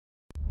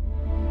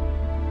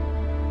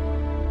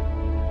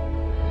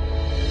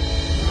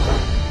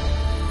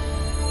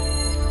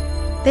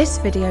This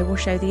video will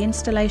show the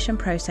installation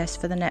process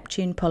for the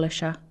Neptune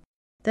polisher.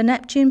 The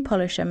Neptune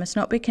polisher must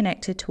not be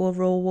connected to a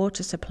raw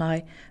water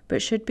supply,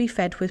 but should be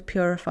fed with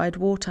purified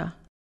water.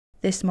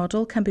 This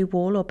model can be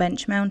wall or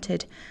bench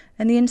mounted,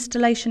 and the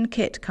installation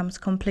kit comes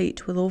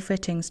complete with all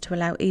fittings to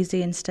allow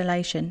easy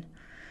installation.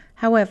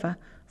 However,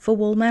 for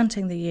wall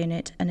mounting the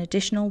unit, an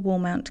additional wall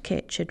mount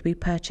kit should be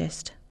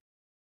purchased.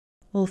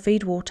 All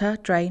feed water,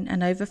 drain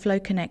and overflow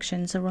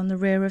connections are on the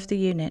rear of the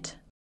unit.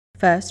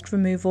 First,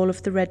 remove all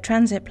of the red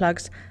transit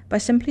plugs by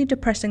simply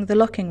depressing the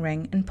locking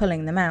ring and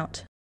pulling them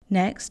out.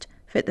 Next,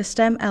 fit the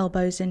stem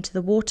elbows into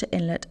the water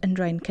inlet and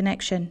drain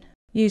connection.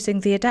 Using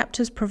the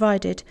adapters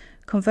provided,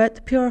 convert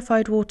the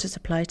purified water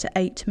supply to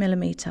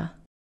 8mm.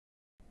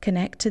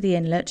 Connect to the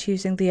inlet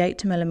using the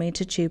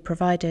 8mm tube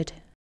provided.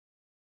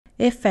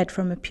 If fed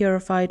from a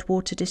purified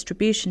water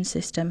distribution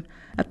system,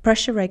 a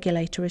pressure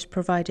regulator is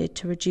provided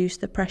to reduce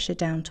the pressure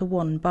down to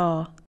 1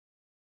 bar.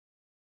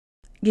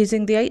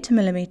 Using the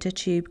 8mm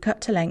tube cut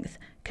to length,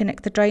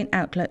 connect the drain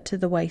outlet to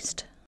the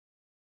waste.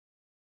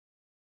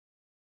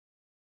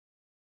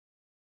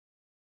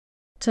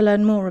 To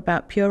learn more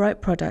about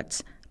Purite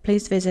products,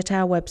 please visit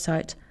our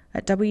website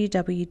at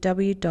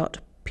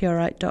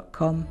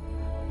www.purite.com.